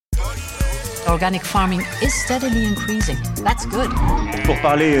Organic farming is steadily increasing. That's good. Pour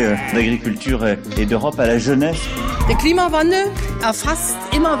parler d'agriculture et d'Europe à la jeunesse. Der Klimawandel erfasst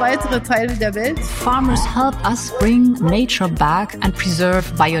immer weitere Teile der Welt. Farmers help us bring nature back and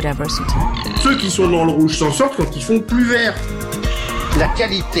preserve biodiversity. Ceux qui sont dans le rouge s'en sortent quand ils font plus vert. La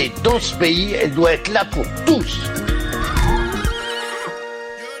qualité dans ce pays, elle doit être là pour tous.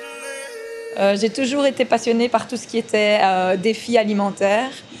 J'ai toujours été passionnée par tout ce qui était défis alimentaires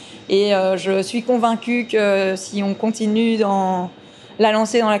et je suis convaincue que si on continue dans la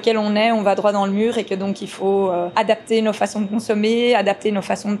lancée dans laquelle on est, on va droit dans le mur et que donc il faut adapter nos façons de consommer, adapter nos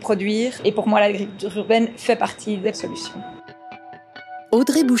façons de produire. Et pour moi, l'agriculture urbaine fait partie des solutions.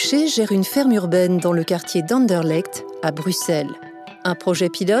 Audrey Boucher gère une ferme urbaine dans le quartier d'Anderlecht, à Bruxelles. Un projet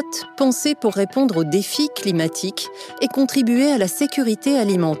pilote pensé pour répondre aux défis climatiques et contribuer à la sécurité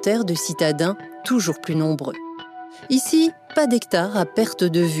alimentaire de citadins toujours plus nombreux. Ici, pas d'hectares à perte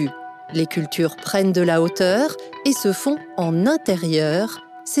de vue. Les cultures prennent de la hauteur et se font en intérieur.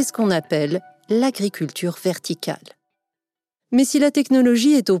 C'est ce qu'on appelle l'agriculture verticale. Mais si la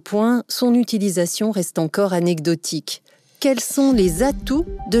technologie est au point, son utilisation reste encore anecdotique. Quels sont les atouts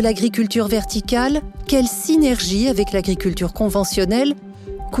de l'agriculture verticale ? Quelle synergie avec l'agriculture conventionnelle ?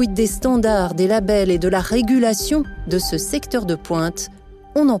 Quid des standards, des labels et de la régulation de ce secteur de pointe ?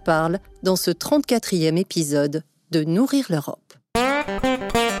 On en parle dans ce 34e épisode de Nourrir l'Europe.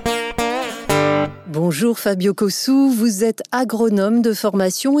 Bonjour Fabio Cossu, vous êtes agronome de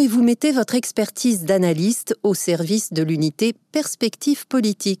formation et vous mettez votre expertise d'analyste au service de l'unité Perspectives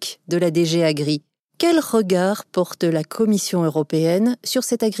politiques de la DG Agri. Quel regard porte la Commission européenne sur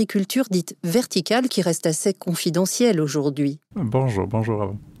cette agriculture dite verticale qui reste assez confidentielle aujourd'hui ? Bonjour à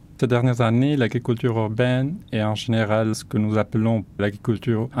vous. Ces dernières années, l'agriculture urbaine et en général ce que nous appelons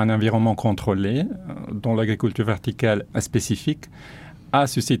l'agriculture en environnement contrôlé, dont l'agriculture verticale est spécifique, a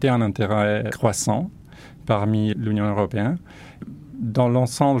suscité un intérêt croissant parmi l'Union européenne. Dans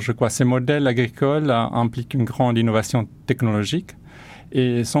l'ensemble, je crois, ces modèles agricoles impliquent une grande innovation technologique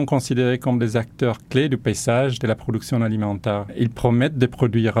et sont considérés comme des acteurs clés du paysage de la production alimentaire. Ils promettent de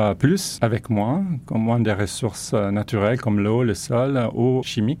produire plus avec moins, comme moins des ressources naturelles comme l'eau, le sol ou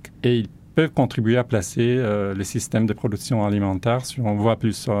chimiques. Et ils peuvent contribuer à placer les systèmes de production alimentaire sur une voie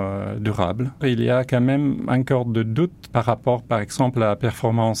plus durable. Il y a quand même encore de doutes par rapport, par exemple, à la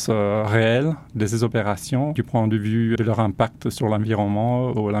performance réelle de ces opérations du point de vue de leur impact sur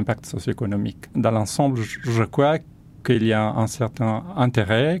l'environnement ou l'impact socio-économique. Dans l'ensemble, je crois qu'il y a un certain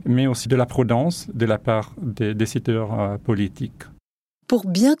intérêt, mais aussi de la prudence de la part des décideurs politiques. Pour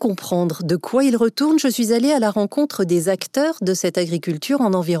bien comprendre de quoi il retourne, je suis allée à la rencontre des acteurs de cette agriculture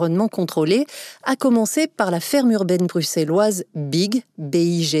en environnement contrôlé, à commencer par la ferme urbaine bruxelloise BIG,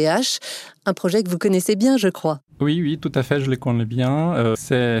 B-I-G-H, un projet que vous connaissez bien, je crois. Oui, tout à fait, je le connais bien.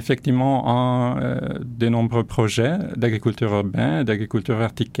 C'est effectivement un des nombreux projets d'agriculture urbaine, d'agriculture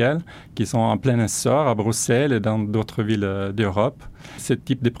verticale qui sont en plein essor à Bruxelles et dans d'autres villes d'Europe. Ce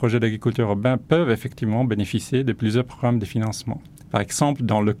type de projets d'agriculture urbaine peuvent effectivement bénéficier de plusieurs programmes de financement. Par exemple,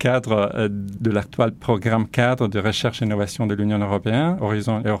 dans le cadre de l'actuel programme cadre de recherche et innovation de l'Union européenne,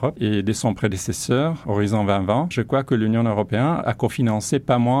 Horizon Europe, et de son prédécesseur, Horizon 2020, je crois que l'Union européenne a cofinancé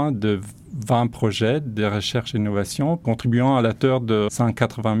pas moins de 20 projets de recherche et innovation, contribuant à la hauteur de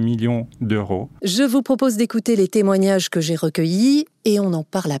 180 millions d'euros. Je vous propose d'écouter les témoignages que j'ai recueillis et on en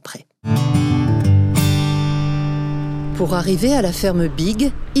parle après. Pour arriver à la ferme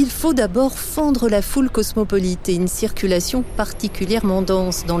Big, il faut d'abord fendre la foule cosmopolite et une circulation particulièrement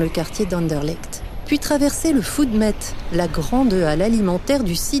dense dans le quartier d'Anderlecht. Puis traverser le Foodmet, la grande halle alimentaire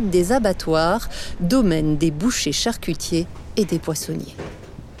du site des abattoirs, domaine des bouchers charcutiers et des poissonniers.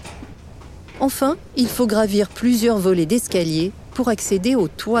 Enfin, il faut gravir plusieurs volets d'escalier pour accéder au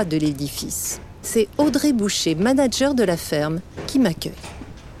toit de l'édifice. C'est Audrey Boucher, manager de la ferme, qui m'accueille.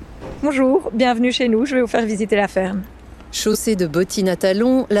 Bonjour, bienvenue chez nous, je vais vous faire visiter la ferme. Chaussée de bottines à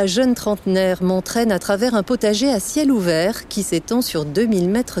talons, la jeune trentenaire m'entraîne à travers un potager à ciel ouvert qui s'étend sur 2000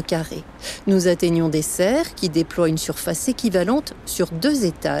 mètres carrés. Nous atteignons des serres qui déploient une surface équivalente sur 2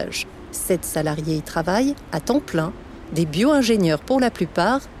 étages. 7 salariés y travaillent à temps plein, des bio-ingénieurs pour la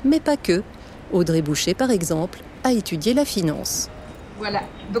plupart, mais pas que. Audrey Boucher, par exemple, a étudié la finance. Voilà,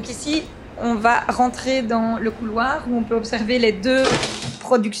 donc ici, on va rentrer dans le couloir où on peut observer les 2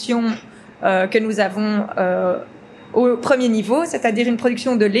 productions que nous avons au premier niveau, c'est-à-dire une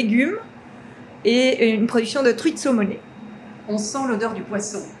production de légumes et une production de truites saumonées. On sent l'odeur du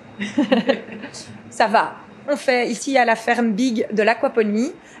poisson. Ça va. On fait ici à la ferme Big de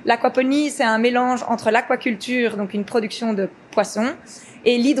l'aquaponie. L'aquaponie, c'est un mélange entre l'aquaculture, donc une production de poissons,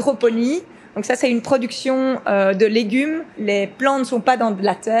 et l'hydroponie, Donc ça, c'est une production de légumes. Les plants ne sont pas dans de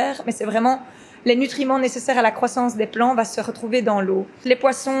la terre, mais c'est vraiment les nutriments nécessaires à la croissance des plants vont se retrouver dans l'eau. Les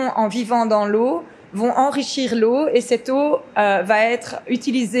poissons, en vivant dans l'eau, vont enrichir l'eau et cette eau va être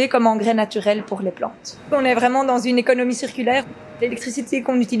utilisée comme engrais naturel pour les plantes. On est vraiment dans une économie circulaire. L'électricité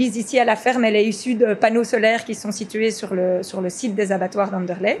qu'on utilise ici à la ferme, elle est issue de panneaux solaires qui sont situés sur le site des abattoirs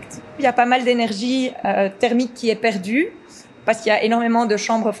d'Anderlecht. Il y a pas mal d'énergie thermique qui est perdue parce qu'il y a énormément de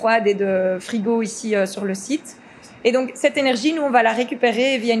chambres froides et de frigos ici sur le site. Et donc, cette énergie, nous, on va la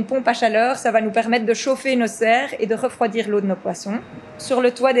récupérer via une pompe à chaleur. Ça va nous permettre de chauffer nos serres et de refroidir l'eau de nos poissons. Sur le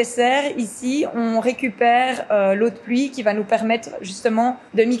toit des serres, ici, on récupère l'eau de pluie qui va nous permettre justement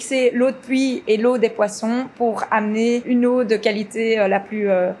de mixer l'eau de pluie et l'eau des poissons pour amener une eau de qualité la plus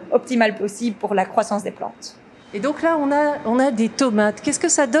optimale possible pour la croissance des plantes. Et donc là, on a des tomates. Qu'est-ce que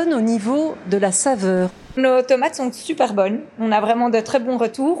ça donne au niveau de la saveur ? Nos tomates sont super bonnes. On a vraiment de très bons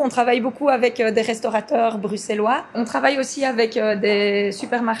retours. On travaille beaucoup avec des restaurateurs bruxellois. On travaille aussi avec des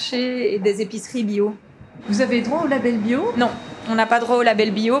supermarchés et des épiceries bio. Vous avez droit au label bio ? Non, on n'a pas droit au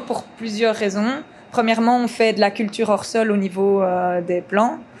label bio pour plusieurs raisons. Premièrement, on fait de la culture hors sol au niveau des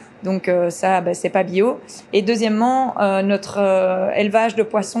plants. Donc ça, c'est pas bio. Et deuxièmement, notre élevage de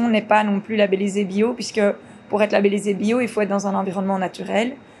poissons n'est pas non plus labellisé bio puisque pour être labellisé bio, il faut être dans un environnement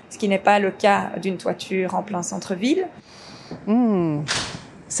naturel, ce qui n'est pas le cas d'une toiture en plein centre-ville.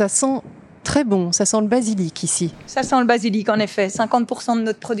 Ça sent très bon, ça sent le basilic ici. Ça sent le basilic, en effet. 50% de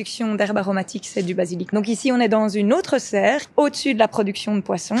notre production d'herbes aromatiques, c'est du basilic. Donc ici, on est dans une autre serre, au-dessus de la production de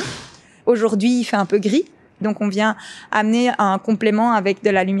poissons. Aujourd'hui, il fait un peu gris. Donc, on vient amener un complément avec de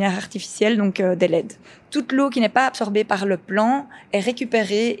la lumière artificielle, donc des LED. Toute l'eau qui n'est pas absorbée par le plant est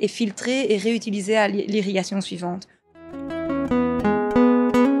récupérée et filtrée et réutilisée à l'irrigation suivante.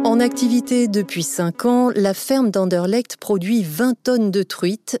 En activité depuis 5 ans, la ferme d'Anderlecht produit 20 tonnes de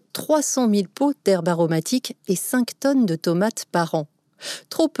truites, 300 000 pots d'herbes aromatiques et 5 tonnes de tomates par an.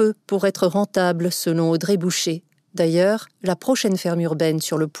 Trop peu pour être rentable, selon Audrey Boucher. D'ailleurs, la prochaine ferme urbaine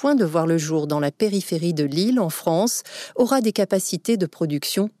sur le point de voir le jour dans la périphérie de Lille, en France, aura des capacités de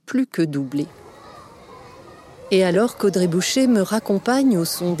production plus que doublées. Et alors qu'Audrey Boucher me raccompagne au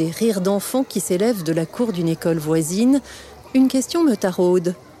son des rires d'enfants qui s'élèvent de la cour d'une école voisine, une question me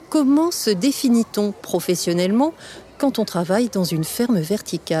taraude. Comment se définit-on professionnellement quand on travaille dans une ferme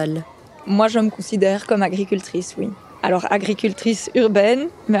verticale ? Moi, je me considère comme agricultrice, oui. Alors, agricultrice urbaine,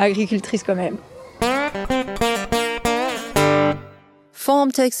 mais agricultrice quand même.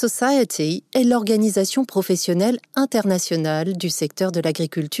 FarmTech Society est l'organisation professionnelle internationale du secteur de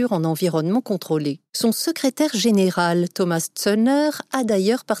l'agriculture en environnement contrôlé. Son secrétaire-général, Thomas Zöllner, a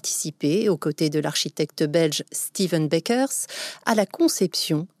d'ailleurs participé, aux côtés de l'architecte belge Steven Beckers, à la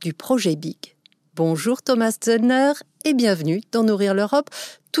conception du projet Big. Bonjour Thomas Zöllner et bienvenue dans Nourrir l'Europe.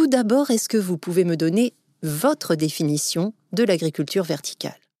 Tout d'abord, est-ce que vous pouvez me donner votre définition de l'agriculture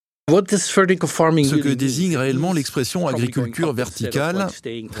verticale ? Ce que désigne réellement l'expression agriculture verticale,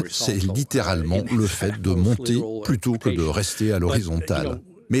 c'est littéralement le fait de monter plutôt que de rester à l'horizontale.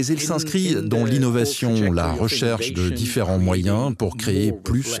 Mais il s'inscrit dans l'innovation, la recherche de différents moyens pour créer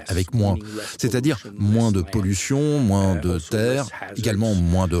plus avec moins. C'est-à-dire moins de pollution, moins de terre, également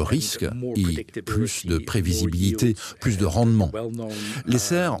moins de risques et plus de prévisibilité, plus de rendement. Les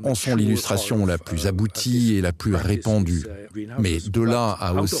serres en sont l'illustration la plus aboutie et la plus répandue. Mais de là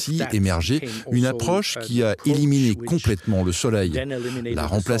a aussi émergé une approche qui a éliminé complètement le soleil, l'a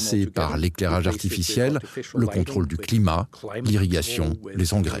remplacé par l'éclairage artificiel, le contrôle du climat, l'irrigation,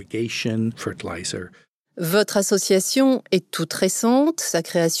 les engrais. Votre association est toute récente, sa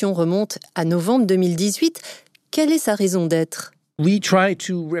création remonte à novembre 2018. Quelle est sa raison d'être ?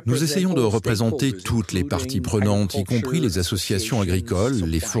 Nous essayons de représenter toutes les parties prenantes, y compris les associations agricoles,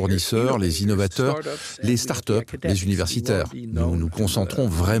 les fournisseurs, les innovateurs, les start-up, les universitaires. Nous nous concentrons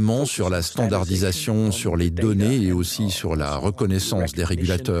vraiment sur la standardisation, sur les données et aussi sur la reconnaissance des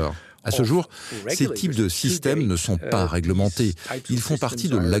régulateurs. À ce jour, ces types de systèmes ne sont pas réglementés. Ils font partie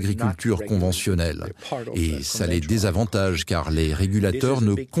de l'agriculture conventionnelle. Et ça les désavantage car les régulateurs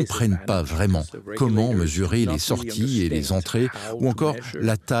ne comprennent pas vraiment comment mesurer les sorties et les entrées ou encore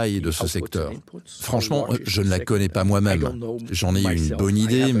la taille de ce secteur. Franchement, je ne la connais pas moi-même. J'en ai une bonne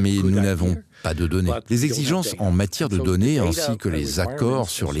idée, mais nous n'avons pas de données. Les exigences en matière de données ainsi que les accords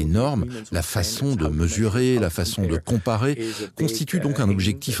sur les normes, la façon de mesurer, la façon de comparer, constituent donc un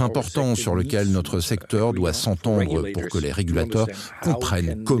objectif important sur lequel notre secteur doit s'entendre pour que les régulateurs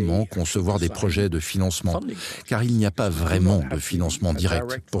comprennent comment concevoir des projets de financement, car il n'y a pas vraiment de financement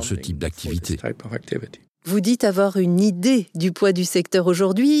direct pour ce type d'activité. Vous dites avoir une idée du poids du secteur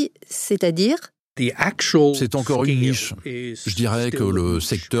aujourd'hui, c'est-à-dire ? C'est encore une niche. Je dirais que le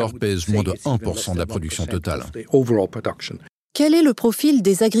secteur pèse moins de 1% de la production totale. Quel est le profil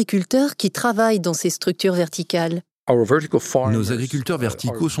des agriculteurs qui travaillent dans ces structures verticales ? Nos agriculteurs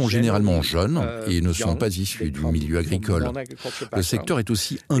verticaux sont généralement jeunes et ne sont pas issus du milieu agricole. Le secteur est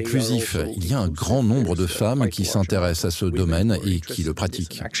aussi inclusif. Il y a un grand nombre de femmes qui s'intéressent à ce domaine et qui le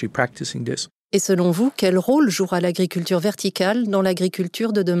pratiquent. Et selon vous, quel rôle jouera l'agriculture verticale dans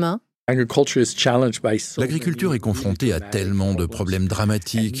l'agriculture de demain ? L'agriculture est confrontée à tellement de problèmes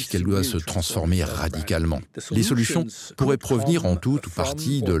dramatiques qu'elle doit se transformer radicalement. Les solutions pourraient provenir en tout ou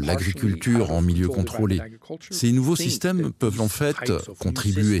partie de l'agriculture en milieu contrôlé. Ces nouveaux systèmes peuvent en fait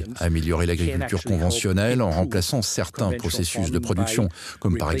contribuer à améliorer l'agriculture conventionnelle en remplaçant certains processus de production,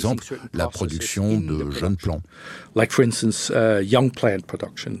 comme par exemple la production de jeunes plants.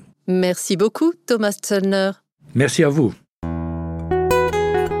 Merci beaucoup, Thomas Zöllner. Merci à vous.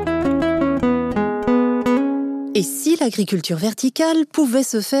 Et si l'agriculture verticale pouvait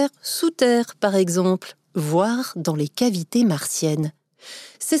se faire sous terre, par exemple, voire dans les cavités martiennes ?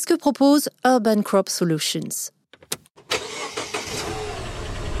 C'est ce que propose Urban Crop Solutions.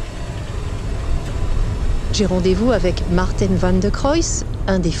 J'ai rendez-vous avec Maarten Vandecruys,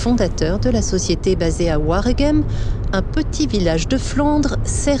 un des fondateurs de la société basée à Waregem, un petit village de Flandre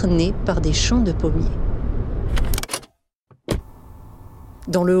cerné par des champs de pommiers.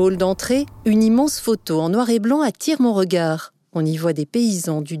 Dans le hall d'entrée, une immense photo en noir et blanc attire mon regard. On y voit des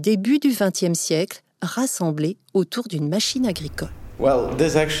paysans du début du XXe siècle rassemblés autour d'une machine agricole.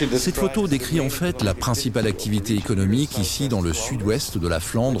 Cette photo décrit en fait la principale activité économique ici dans le sud-ouest de la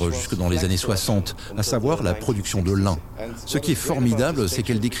Flandre jusque dans les années 60, à savoir la production de lin. Ce qui est formidable, c'est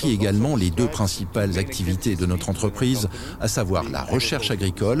qu'elle décrit également les deux principales activités de notre entreprise, à savoir la recherche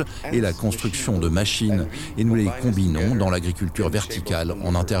agricole et la construction de machines, et nous les combinons dans l'agriculture verticale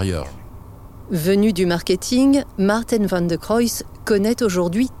en intérieur. Venu du marketing, Maarten Vandecruys connaît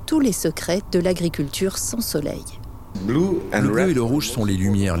aujourd'hui tous les secrets de l'agriculture sans soleil. Le bleu et le rouge sont les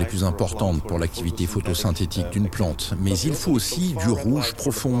lumières les plus importantes pour l'activité photosynthétique d'une plante. Mais il faut aussi du rouge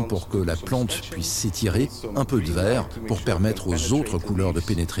profond pour que la plante puisse s'étirer, un peu de vert pour permettre aux autres couleurs de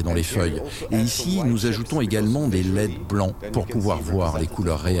pénétrer dans les feuilles. Et ici, nous ajoutons également des LED blancs pour pouvoir voir les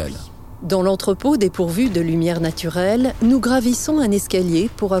couleurs réelles. Dans l'entrepôt dépourvu de lumière naturelle, nous gravissons un escalier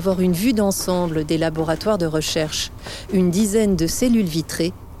pour avoir une vue d'ensemble des laboratoires de recherche. Une dizaine de cellules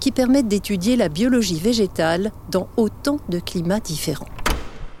vitrées qui permettent d'étudier la biologie végétale dans autant de climats différents.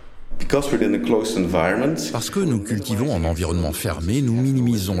 Parce que nous cultivons en environnement fermé, nous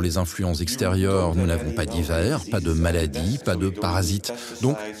minimisons les influences extérieures. Nous n'avons pas d'hiver, pas de maladies, pas de parasites.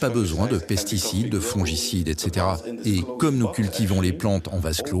 Donc, pas besoin de pesticides, de fongicides, etc. Et comme nous cultivons les plantes en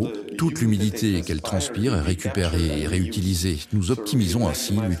vase clos, toute l'humidité qu'elles transpirent est récupérée et réutilisée. Nous optimisons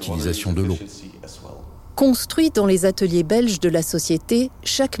ainsi l'utilisation de l'eau. Construit dans les ateliers belges de la société,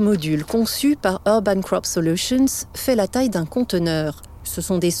 chaque module conçu par Urban Crop Solutions fait la taille d'un conteneur. Ce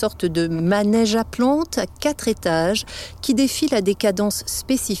sont des sortes de manèges à plantes à 4 étages qui défilent à des cadences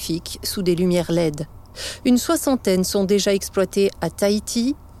spécifiques sous des lumières LED. Une 60aine sont déjà exploités à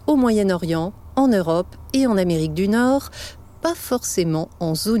Tahiti, au Moyen-Orient, en Europe et en Amérique du Nord, pas forcément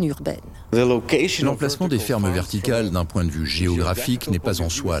en zone urbaine. L'emplacement des fermes verticales d'un point de vue géographique n'est pas en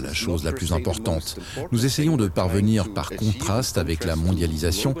soi la chose la plus importante. Nous essayons de parvenir par contraste avec la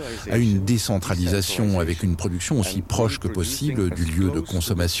mondialisation à une décentralisation avec une production aussi proche que possible du lieu de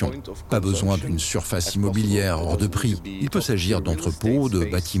consommation. Pas besoin d'une surface immobilière hors de prix. Il peut s'agir d'entrepôts, de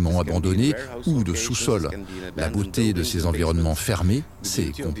bâtiments abandonnés ou de sous-sols. La beauté de ces environnements fermés,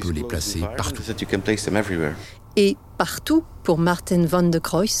 c'est qu'on peut les placer partout. Et partout, pour Maarten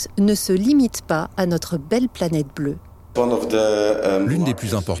Vandecruys, ne se limite pas à notre belle planète bleue. L'une des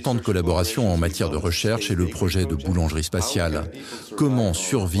plus importantes collaborations en matière de recherche est le projet de boulangerie spatiale. Comment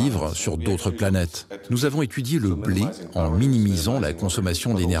survivre sur d'autres planètes ? Nous avons étudié le blé en minimisant la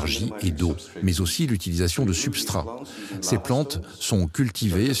consommation d'énergie et d'eau, mais aussi l'utilisation de substrats. Ces plantes sont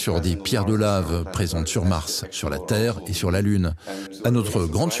cultivées sur des pierres de lave présentes sur Mars, sur la Terre et sur la Lune. À notre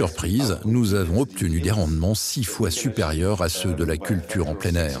grande surprise, nous avons obtenu des rendements 6 fois supérieurs à ceux de la culture en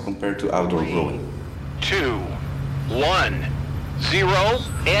plein air. 1, 0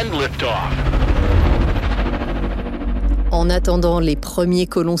 and lift-off. En attendant les premiers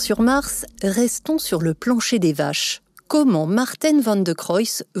colons sur Mars, restons sur le plancher des vaches. Comment Maarten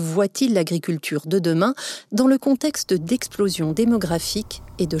Vandecruys voit-il l'agriculture de demain dans le contexte d'explosion démographique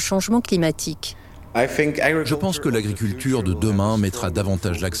et de changement climatique ? Je pense que l'agriculture de demain mettra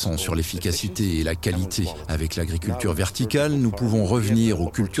davantage l'accent sur l'efficacité et la qualité. Avec l'agriculture verticale, nous pouvons revenir aux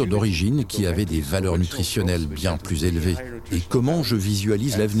cultures d'origine qui avaient des valeurs nutritionnelles bien plus élevées. Et comment je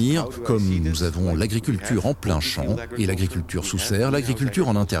visualise l'avenir ? Comme nous avons l'agriculture en plein champ et l'agriculture sous serre, l'agriculture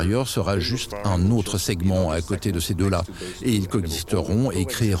en intérieur sera juste un autre segment à côté de ces deux-là. Et ils coexisteront et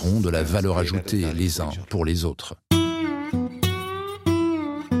créeront de la valeur ajoutée les uns pour les autres.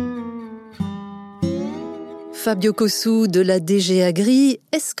 Fabio Cossu de la DG Agri,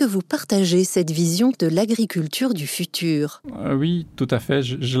 est-ce que vous partagez cette vision de l'agriculture du futur ? Oui, tout à fait,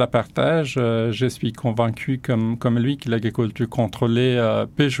 je la partage. Je suis convaincu comme lui que l'agriculture contrôlée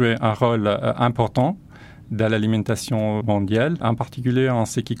peut jouer un rôle important dans l'alimentation mondiale, en particulier en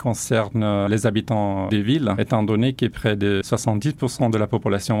ce qui concerne les habitants des villes, étant donné que près de 70% de la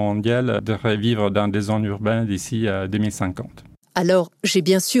population mondiale devrait vivre dans des zones urbaines d'ici 2050. Alors, j'ai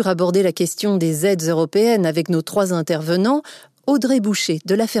bien sûr abordé la question des aides européennes avec nos 3 intervenants. Audrey Boucher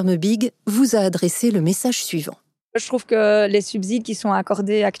de la ferme Big vous a adressé le message suivant. Je trouve que les subsides qui sont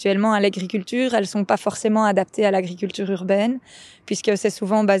accordés actuellement à l'agriculture, elles ne sont pas forcément adaptées à l'agriculture urbaine, puisque c'est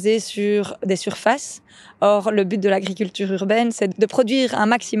souvent basé sur des surfaces. Or, le but de l'agriculture urbaine, c'est de produire un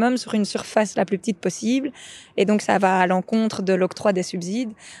maximum sur une surface la plus petite possible. Et donc, ça va à l'encontre de l'octroi des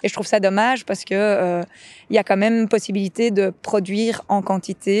subsides. Et je trouve ça dommage parce que y a quand même possibilité de produire en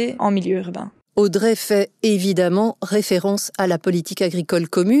quantité en milieu urbain. Audrey fait évidemment référence à la politique agricole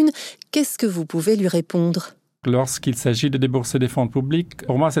commune. Qu'est-ce que vous pouvez lui répondre ? Lorsqu'il s'agit de débourser des fonds publics,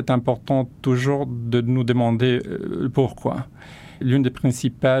 pour moi, c'est important toujours de nous demander pourquoi. L'une des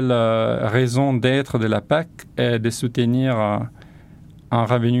principales raisons d'être de la PAC est de soutenir un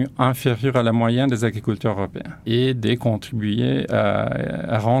revenu inférieur à la moyenne des agriculteurs européens et de contribuer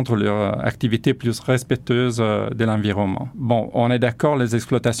à rendre leur activité plus respectueuse de l'environnement. Bon, on est d'accord, les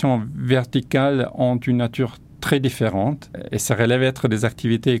exploitations verticales ont une nature très différente et ça relève être des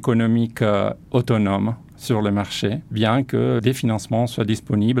activités économiques autonomes sur le marché, bien que des financements soient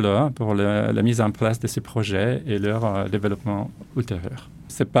disponibles pour la mise en place de ces projets et leur développement ultérieur.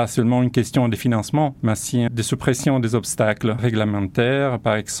 Ce n'est pas seulement une question de financement, mais aussi de suppression des obstacles réglementaires,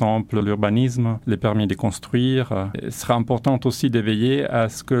 par exemple l'urbanisme, les permis de construire. Il sera important aussi de veiller à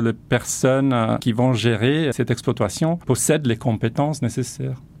ce que les personnes qui vont gérer cette exploitation possèdent les compétences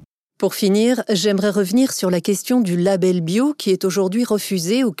nécessaires. Pour finir, j'aimerais revenir sur la question du label bio qui est aujourd'hui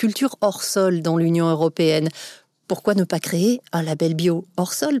refusé aux cultures hors sol dans l'Union européenne. Pourquoi ne pas créer un label bio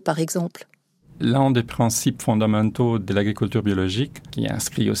hors sol, par exemple ? L'un des principes fondamentaux de l'agriculture biologique, qui est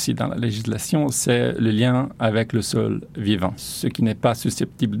inscrit aussi dans la législation, c'est le lien avec le sol vivant, ce qui n'est pas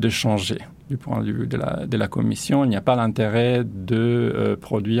susceptible de changer. Du point de vue de la Commission, il n'y a pas l'intérêt de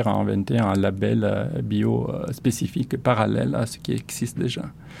produire, à inventer un label bio spécifique parallèle à ce qui existe déjà.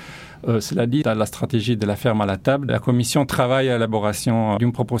 Cela dit, dans la stratégie de la ferme à la table, la Commission travaille à l'élaboration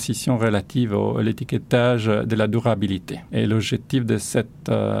d'une proposition relative à l'étiquetage de la durabilité. Et l'objectif de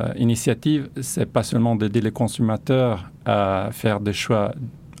cette initiative, c'est pas seulement d'aider les consommateurs à faire des choix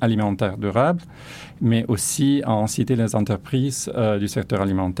alimentaires durables, mais aussi à inciter les entreprises du secteur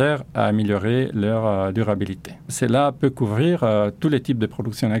alimentaire à améliorer leur durabilité. Cela peut couvrir tous les types de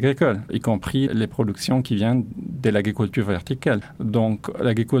production agricole, y compris les productions qui viennent de l'agriculture verticale. Donc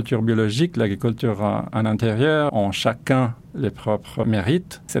l'agriculture biologique, l'agriculture en intérieur ont chacun les propres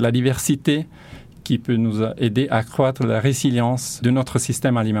mérites. C'est la diversité qui peut nous aider à accroître la résilience de notre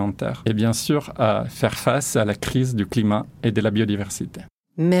système alimentaire et bien sûr à faire face à la crise du climat et de la biodiversité.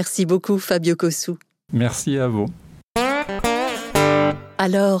 Merci beaucoup Fabio Cossu. Merci à vous.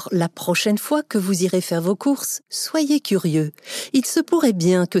 Alors, la prochaine fois que vous irez faire vos courses, soyez curieux. Il se pourrait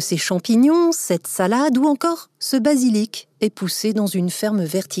bien que ces champignons, cette salade ou encore ce basilic aient poussé dans une ferme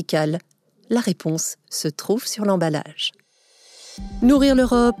verticale. La réponse se trouve sur l'emballage. Nourrir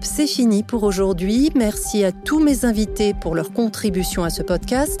l'Europe, c'est fini pour aujourd'hui. Merci à tous mes invités pour leur contribution à ce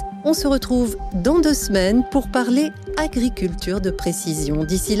podcast. On se retrouve dans 2 semaines pour parler agriculture de précision.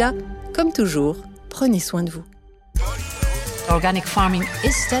 D'ici là, comme toujours, prenez soin de vous. Organic farming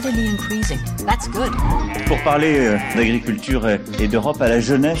is steadily increasing. That's good. Pour parler d'agriculture et d'Europe à la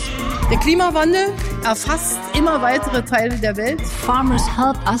jeunesse. Der Klimawandel erfasst immer weitere Teile der Welt. Farmers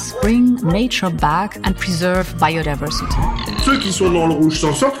help us bring nature back and preserve biodiversity. Ceux qui sont dans le rouge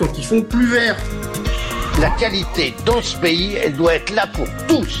s'en sortent quand ils font plus vert. La qualité dans ce pays, elle doit être là pour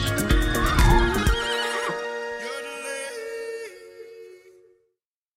tous.